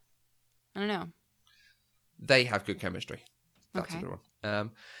remember. I don't know. They have good chemistry. That's Okay. a good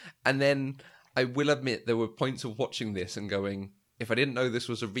one. And then I will admit there were points of watching this and going, if I didn't know this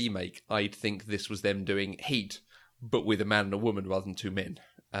was a remake, I'd think this was them doing Heat, but with a man and a woman rather than two men.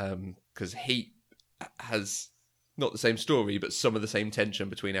 Because Heat has not the same story, but some of the same tension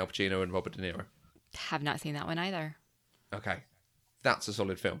between Al Pacino and Robert De Niro. Have not seen that one either. Okay. That's a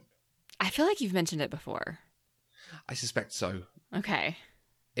solid film. I feel like you've mentioned it before. I suspect so. Okay.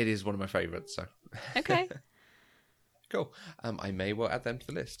 It is one of my favourites, so. Okay. Cool. I may well add them to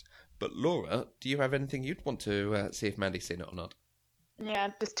the list. But Laura, do you have anything you'd want to see if Mandy's seen it or not? Yeah,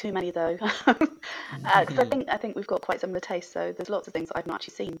 just too many though. 'Cause I think we've got quite similar tastes. So there's lots of things that I've not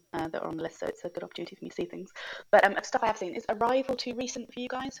actually seen that are on the list. So it's a good opportunity for me to see things. But stuff I have seen, is Arrival too recent for you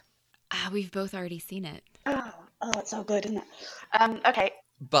guys? We've both already seen it. Oh, it's so good, isn't it? Okay,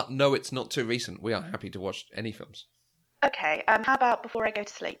 But no, it's not too recent. We are happy to watch any films. okay. How about Before I Go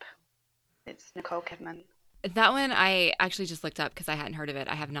to Sleep? It's Nicole Kidman. That one I actually just looked up because I hadn't heard of it.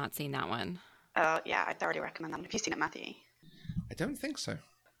 I have not seen that one. Yeah, I thoroughly recommend that one. Have you seen it, Matthew? I don't think so.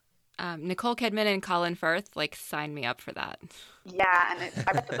 Nicole Kidman and Colin Firth, sign me up for that. Yeah, and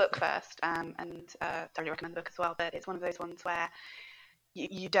I read the book first, and thoroughly recommend the book as well. But it's one of those ones where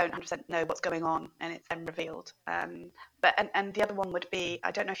you don't 100% know what's going on, and it's then revealed. But the other one would be,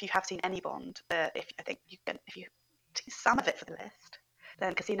 I don't know if you have seen any Bond, but if you see some of it for the list,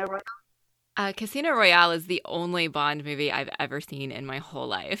 then Casino Royale. Casino Royale is the only Bond movie I've ever seen in my whole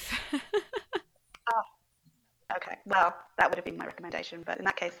life. Okay, well, that would have been my recommendation, but in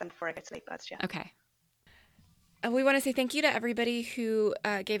that case, then Before I Go to Sleep, that's yeah. Okay. We want to say thank you to everybody who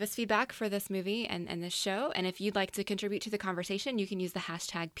gave us feedback for this movie and this show. And if you'd like to contribute to the conversation, you can use the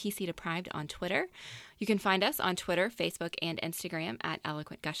hashtag PCDeprived on Twitter. You can find us on Twitter, Facebook, and Instagram at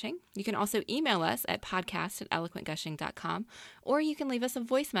Eloquent Gushing. You can also email us at podcast@eloquentgushing.com, or you can leave us a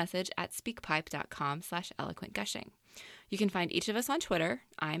voice message at speakpipe.com/eloquentgushing. You can find each of us on Twitter.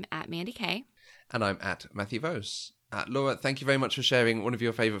 I'm at Mandy Kay. And I'm at Matthew Vose. Laura, thank you very much for sharing one of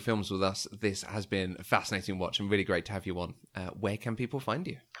your favourite films with us. This has been a fascinating watch and really great to have you on. Where can people find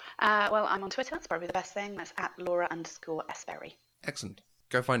you? Well, I'm on Twitter. That's probably the best thing. That's at Laura_Sberry. Excellent.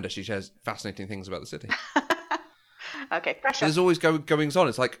 Go find her. She shares fascinating things about the city. Okay, pressure. There's always goings on.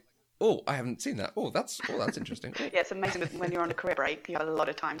 It's like, oh, I haven't seen that. Oh, that's interesting. Yeah, it's amazing when you're on a career break. You have a lot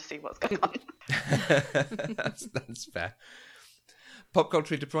of time to see what's going on. That's fair. Pop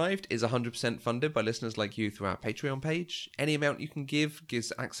Culturally Deprived is 100% funded by listeners like you through our Patreon page. Any amount you can give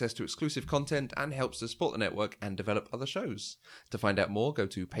gives access to exclusive content and helps to support the network and develop other shows. To find out more, go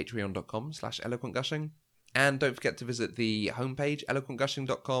to patreon.com/eloquentgushing. And don't forget to visit the homepage,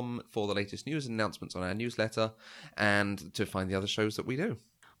 eloquentgushing.com, for the latest news and announcements on our newsletter and to find the other shows that we do.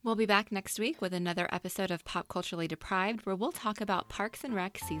 We'll be back next week with another episode of Pop Culturally Deprived, where we'll talk about Parks and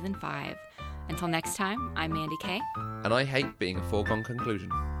Rec Season 5. Until next time, I'm Mandy Kay. And I hate being a foregone conclusion.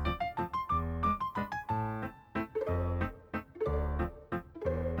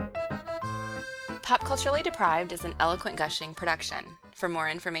 Pop Culturally Deprived is an Eloquent Gushing production. For more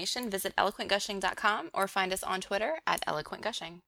information, visit eloquentgushing.com or find us on Twitter at Eloquent Gushing.